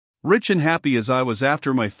Rich and happy as I was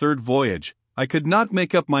after my third voyage, I could not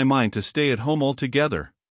make up my mind to stay at home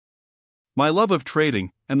altogether. My love of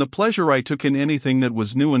trading, and the pleasure I took in anything that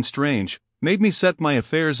was new and strange, made me set my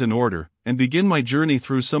affairs in order, and begin my journey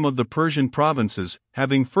through some of the Persian provinces,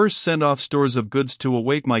 having first sent off stores of goods to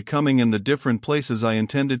await my coming in the different places I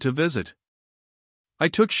intended to visit. I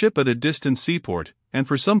took ship at a distant seaport, and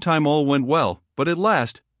for some time all went well, but at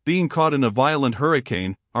last, being caught in a violent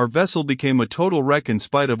hurricane, our vessel became a total wreck in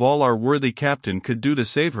spite of all our worthy captain could do to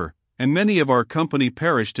save her, and many of our company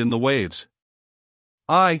perished in the waves.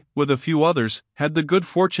 I, with a few others, had the good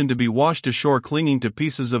fortune to be washed ashore clinging to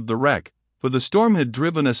pieces of the wreck, for the storm had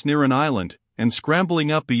driven us near an island, and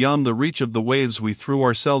scrambling up beyond the reach of the waves we threw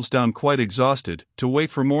ourselves down quite exhausted, to wait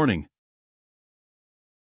for morning.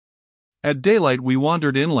 At daylight we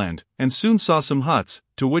wandered inland, and soon saw some huts,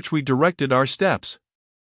 to which we directed our steps.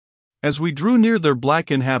 As we drew near, their black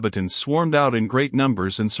inhabitants swarmed out in great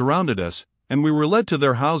numbers and surrounded us, and we were led to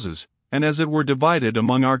their houses, and as it were divided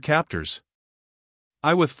among our captors.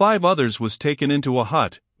 I with 5 others was taken into a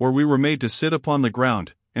hut, where we were made to sit upon the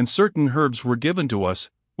ground, and certain herbs were given to us,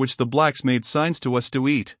 which the blacks made signs to us to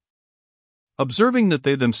eat. Observing that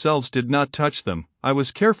they themselves did not touch them, I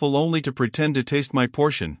was careful only to pretend to taste my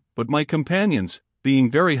portion, but my companions, being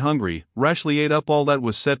very hungry, rashly ate up all that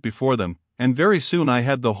was set before them, and very soon I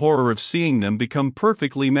had the horror of seeing them become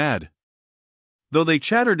perfectly mad. Though they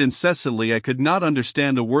chattered incessantly, I could not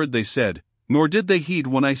understand a word they said, nor did they heed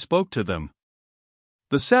when I spoke to them.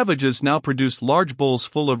 The savages now produced large bowls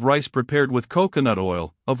full of rice prepared with coconut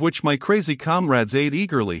oil, of which my crazy comrades ate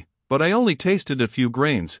eagerly, but I only tasted a few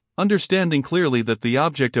grains, understanding clearly that the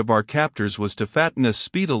object of our captors was to fatten us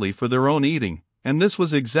speedily for their own eating, and this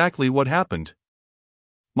was exactly what happened.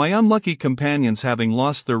 My unlucky companions, having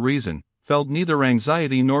lost their reason, felt neither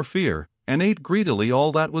anxiety nor fear, and ate greedily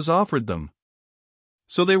all that was offered them.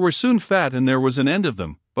 So they were soon fat and there was an end of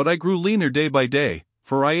them, but I grew leaner day by day,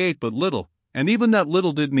 for I ate but little, and even that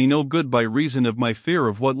little did me no good by reason of my fear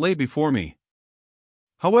of what lay before me.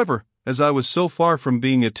 However, as I was so far from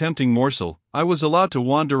being a tempting morsel, I was allowed to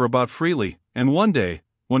wander about freely, and one day,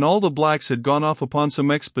 when all the blacks had gone off upon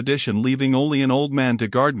some expedition leaving only an old man to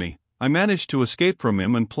guard me, I managed to escape from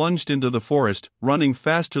him and plunged into the forest, running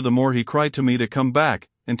faster the more he cried to me to come back,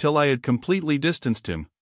 until I had completely distanced him.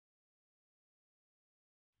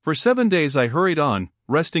 For 7 days I hurried on,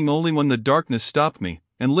 resting only when the darkness stopped me,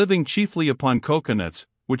 and living chiefly upon coconuts,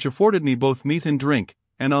 which afforded me both meat and drink,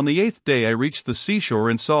 and on the 8th day I reached the seashore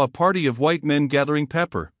and saw a party of white men gathering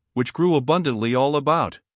pepper, which grew abundantly all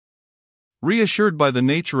about. Reassured by the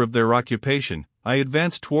nature of their occupation, I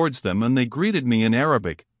advanced towards them and they greeted me in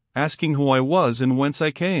Arabic, asking who I was and whence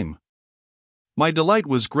I came. My delight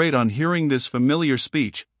was great on hearing this familiar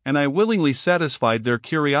speech, and I willingly satisfied their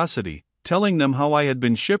curiosity, telling them how I had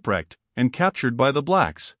been shipwrecked and captured by the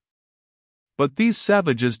blacks. "But these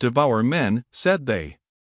savages devour men," said they.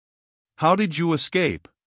 "How did you escape?"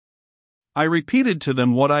 I repeated to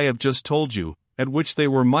them what I have just told you, at which they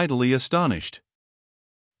were mightily astonished.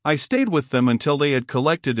 I stayed with them until they had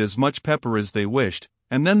collected as much pepper as they wished,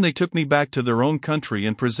 and then they took me back to their own country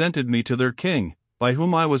and presented me to their king, by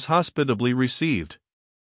whom I was hospitably received.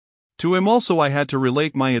 To him also I had to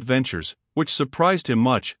relate my adventures, which surprised him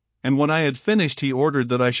much, and when I had finished he ordered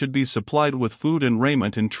that I should be supplied with food and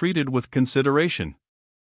raiment and treated with consideration.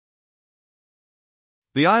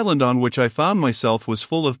 The island on which I found myself was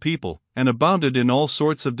full of people, and abounded in all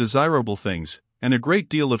sorts of desirable things, and a great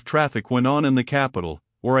deal of traffic went on in the capital,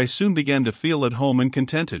 where I soon began to feel at home and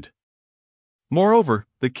contented. Moreover,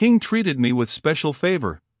 the king treated me with special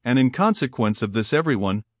favor, and in consequence of this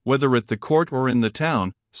everyone, whether at the court or in the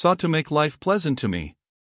town, sought to make life pleasant to me.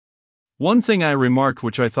 One thing I remarked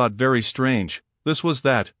which I thought very strange, this was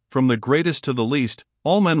that, from the greatest to the least,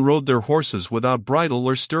 all men rode their horses without bridle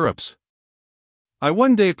or stirrups. I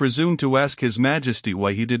one day presumed to ask His Majesty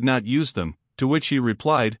why he did not use them, to which he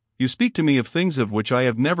replied, "You speak to me of things of which I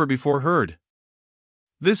have never before heard."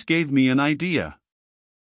 This gave me an idea.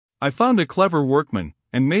 I found a clever workman,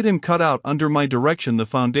 and made him cut out under my direction the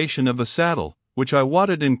foundation of a saddle, which I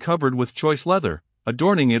wadded and covered with choice leather,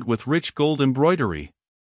 adorning it with rich gold embroidery.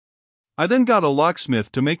 I then got a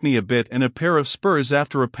locksmith to make me a bit and a pair of spurs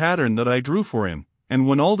after a pattern that I drew for him, and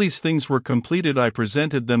when all these things were completed I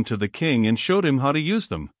presented them to the king and showed him how to use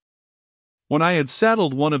them. When I had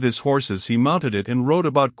saddled one of his horses he mounted it and rode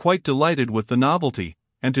about quite delighted with the novelty,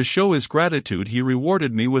 and to show his gratitude he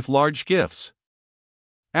rewarded me with large gifts.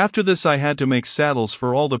 After this I had to make saddles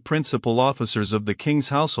for all the principal officers of the king's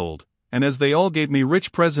household, and as they all gave me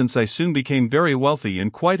rich presents I soon became very wealthy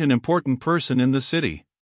and quite an important person in the city.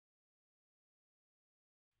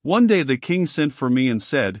 One day the king sent for me and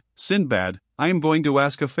said, "Sinbad, I am going to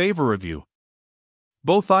ask a favor of you.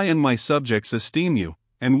 Both I and my subjects esteem you,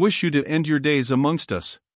 and wish you to end your days amongst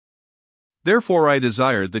us. Therefore I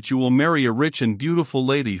desire that you will marry a rich and beautiful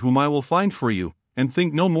lady whom I will find for you, and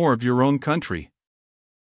think no more of your own country."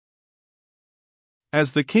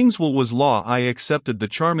 As the king's will was law, I accepted the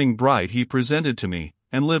charming bride he presented to me,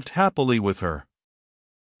 and lived happily with her.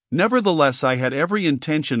 Nevertheless, I had every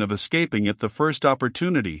intention of escaping at the first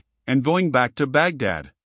opportunity, and going back to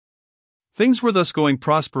Baghdad. Things were thus going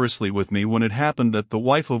prosperously with me when it happened that the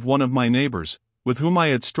wife of one of my neighbors, with whom I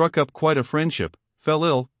had struck up quite a friendship, fell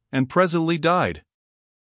ill, and presently died.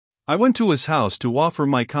 I went to his house to offer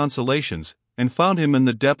my consolations, and found him in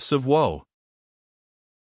the depths of woe.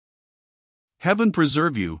 "Heaven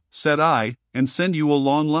preserve you," said I, "and send you a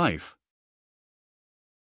long life."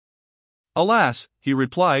 "Alas," he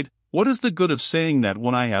replied, "what is the good of saying that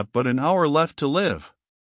when I have but an hour left to live?"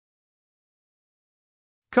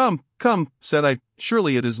 "Come, come," said I,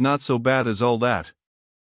 "surely it is not so bad as all that.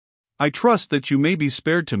 I trust that you may be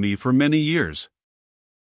spared to me for many years."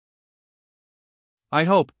 "I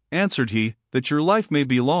hope," answered he, "that your life may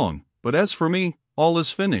be long, but as for me, all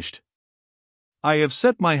is finished. I have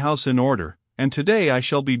set my house in order, and today I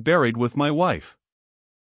shall be buried with my wife.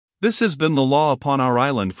 This has been the law upon our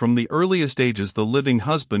island from the earliest ages. The living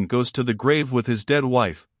husband goes to the grave with his dead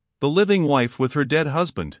wife, the living wife with her dead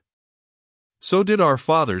husband. So did our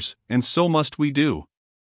fathers, and so must we do.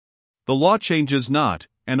 The law changes not,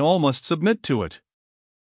 and all must submit to it."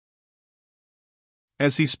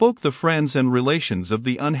 As he spoke, the friends and relations of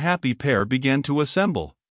the unhappy pair began to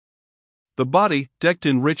assemble. The body, decked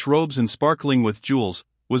in rich robes and sparkling with jewels,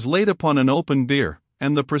 was laid upon an open bier,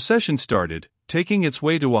 and the procession started, taking its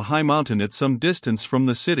way to a high mountain at some distance from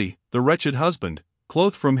the city, the wretched husband,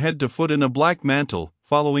 clothed from head to foot in a black mantle,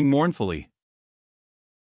 following mournfully.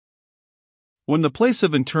 When the place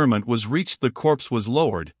of interment was reached, the corpse was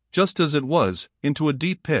lowered, just as it was, into a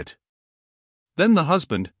deep pit. Then the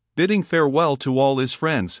husband, bidding farewell to all his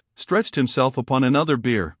friends, stretched himself upon another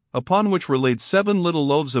bier, upon which were laid 7 little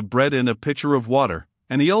loaves of bread and a pitcher of water,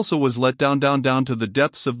 and he also was let down to the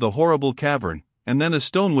depths of the horrible cavern, and then a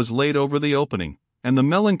stone was laid over the opening, and the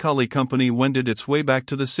melancholy company wended its way back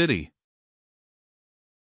to the city.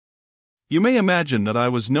 You may imagine that I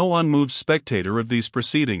was no unmoved spectator of these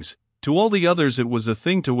proceedings. To all the others it was a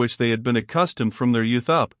thing to which they had been accustomed from their youth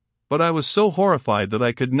up, but I was so horrified that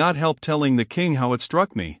I could not help telling the king how it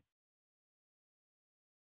struck me.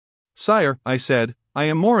 "Sire," I said, "I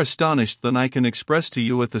am more astonished than I can express to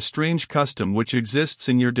you at the strange custom which exists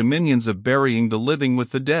in your dominions of burying the living with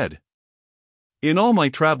the dead. In all my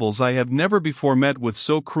travels I have never before met with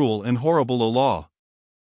so cruel and horrible a law."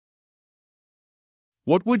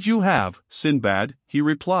 "What would you have, Sinbad?" he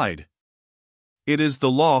replied. "It is the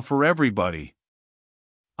law for everybody.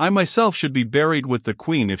 I myself should be buried with the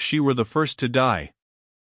queen if she were the first to die."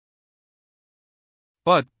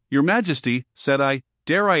 "But, your Majesty," said I,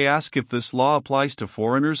 "dare I ask if this law applies to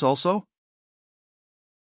foreigners also?"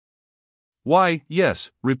 "Why, yes,"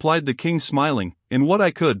 replied the king, smiling, "in what I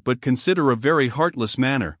could but consider a very heartless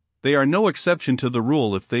manner. They are no exception to the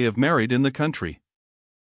rule if they have married in the country."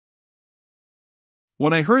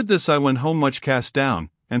 When I heard this I went home much cast down,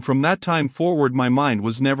 and from that time forward my mind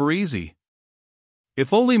was never easy.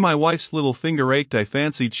 If only my wife's little finger ached, I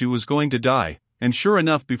fancied she was going to die, and sure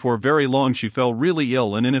enough before very long she fell really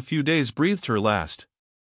ill and in a few days breathed her last.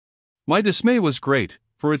 My dismay was great,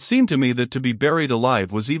 for it seemed to me that to be buried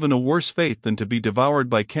alive was even a worse fate than to be devoured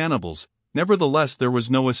by cannibals. Nevertheless there was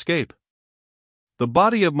no escape. The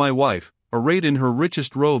body of my wife, arrayed in her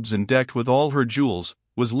richest robes and decked with all her jewels,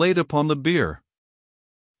 was laid upon the bier.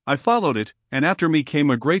 I followed it, and after me came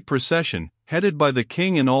a great procession, headed by the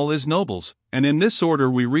king and all his nobles, and in this order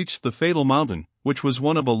we reached the fatal mountain, which was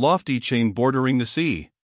one of a lofty chain bordering the sea.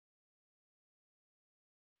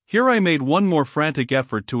 Here I made one more frantic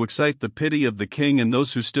effort to excite the pity of the king and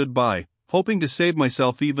those who stood by, hoping to save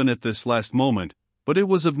myself even at this last moment, but it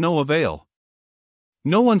was of no avail.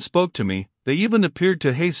 No one spoke to me, they even appeared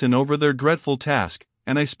to hasten over their dreadful task,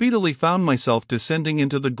 and I speedily found myself descending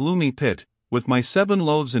into the gloomy pit, with my 7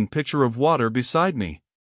 loaves and pitcher of water beside me.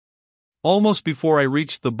 Almost before I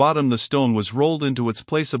reached the bottom the stone was rolled into its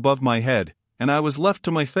place above my head, and I was left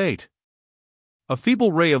to my fate. A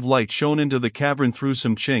feeble ray of light shone into the cavern through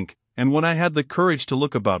some chink, and when I had the courage to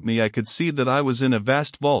look about me I could see that I was in a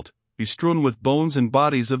vast vault, bestrewn with bones and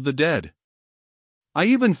bodies of the dead. I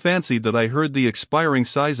even fancied that I heard the expiring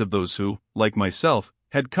sighs of those who, like myself,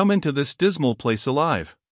 had come into this dismal place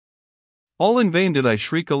alive. All in vain did I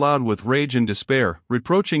shriek aloud with rage and despair,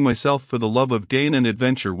 reproaching myself for the love of gain and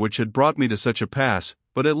adventure which had brought me to such a pass,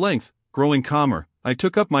 but at length, growing calmer, I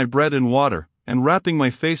took up my bread and water, and wrapping my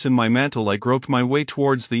face in my mantle I groped my way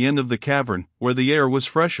towards the end of the cavern, where the air was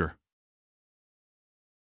fresher.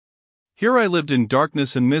 Here I lived in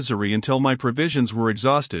darkness and misery until my provisions were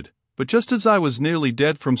exhausted, but just as I was nearly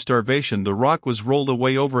dead from starvation the rock was rolled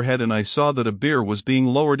away overhead and I saw that a bier was being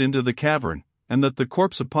lowered into the cavern, and that the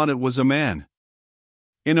corpse upon it was a man.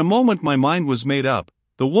 In a moment my mind was made up.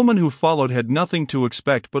 The woman who followed had nothing to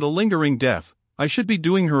expect but a lingering death. I should be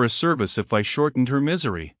doing her a service if I shortened her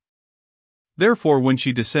misery. Therefore when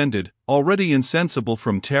she descended, already insensible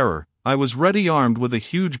from terror, I was ready armed with a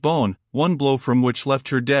huge bone, one blow from which left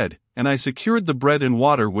her dead, and I secured the bread and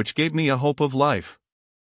water which gave me a hope of life.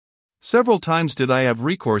 Several times did I have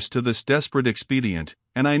recourse to this desperate expedient,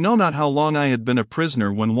 and I know not how long I had been a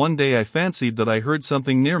prisoner when one day I fancied that I heard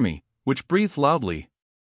something near me, which breathed loudly.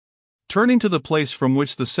 Turning to the place from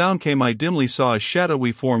which the sound came I dimly saw a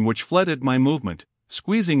shadowy form which fled at my movement,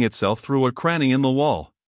 squeezing itself through a cranny in the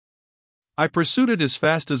wall. I pursued it as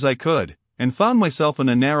fast as I could, and found myself in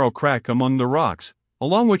a narrow crack among the rocks,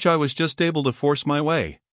 along which I was just able to force my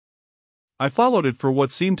way. I followed it for what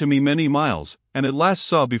seemed to me many miles, and at last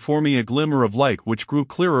saw before me a glimmer of light which grew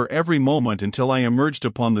clearer every moment until I emerged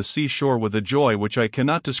upon the seashore with a joy which I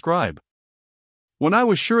cannot describe. When I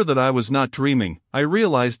was sure that I was not dreaming, I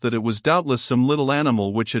realized that it was doubtless some little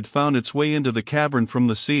animal which had found its way into the cavern from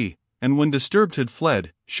the sea, and when disturbed had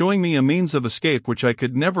fled, showing me a means of escape which I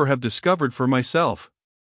could never have discovered for myself.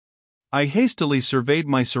 I hastily surveyed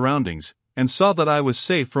my surroundings, and saw that I was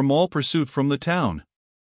safe from all pursuit from the town.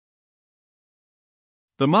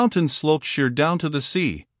 The mountains sloped sheer down to the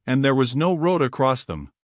sea, and there was no road across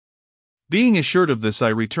them. Being assured of this I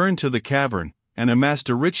returned to the cavern, and amassed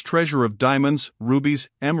a rich treasure of diamonds, rubies,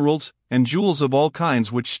 emeralds, and jewels of all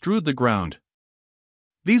kinds which strewed the ground.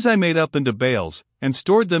 These I made up into bales, and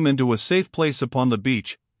stored them into a safe place upon the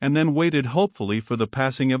beach, and then waited hopefully for the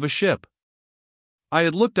passing of a ship. I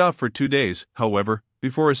had looked out for 2 days, however,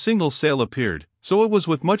 before a single sail appeared, so it was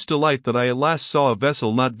with much delight that I at last saw a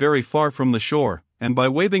vessel not very far from the shore, and by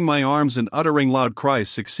waving my arms and uttering loud cries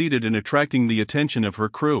succeeded in attracting the attention of her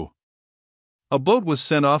crew. A boat was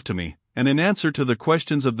sent off to me, and in answer to the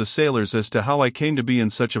questions of the sailors as to how I came to be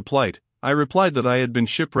in such a plight, I replied that I had been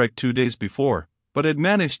shipwrecked 2 days before, but had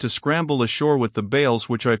managed to scramble ashore with the bales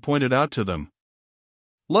which I pointed out to them.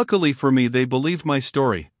 Luckily for me they believed my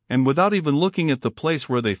story, and without even looking at the place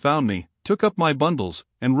where they found me, took up my bundles,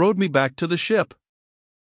 and rowed me back to the ship.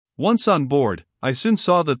 Once on board, I soon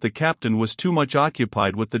saw that the captain was too much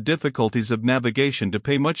occupied with the difficulties of navigation to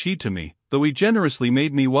pay much heed to me, though he generously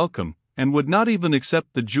made me welcome, and would not even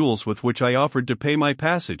accept the jewels with which I offered to pay my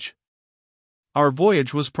passage. Our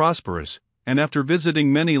voyage was prosperous, and after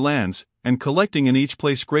visiting many lands, and collecting in each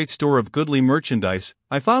place great store of goodly merchandise,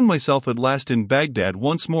 I found myself at last in Baghdad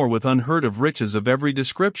once more with unheard of riches of every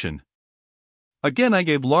description. Again I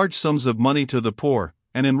gave large sums of money to the poor,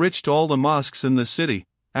 and enriched all the mosques in the city,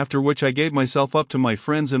 after which I gave myself up to my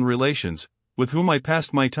friends and relations, with whom I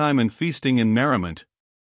passed my time in feasting and merriment.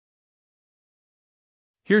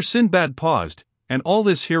 Here Sinbad paused, and all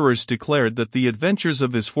his hearers declared that the adventures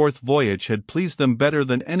of his 4th voyage had pleased them better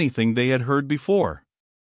than anything they had heard before.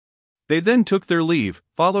 They then took their leave,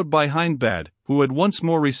 followed by Hindbad, who had once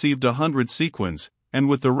more received 100 sequins, and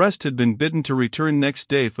with the rest had been bidden to return next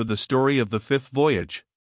day for the story of the 5th voyage.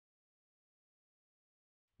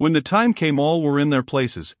 When the time came all were in their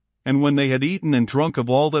places, and when they had eaten and drunk of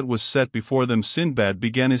all that was set before them Sinbad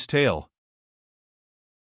began his tale.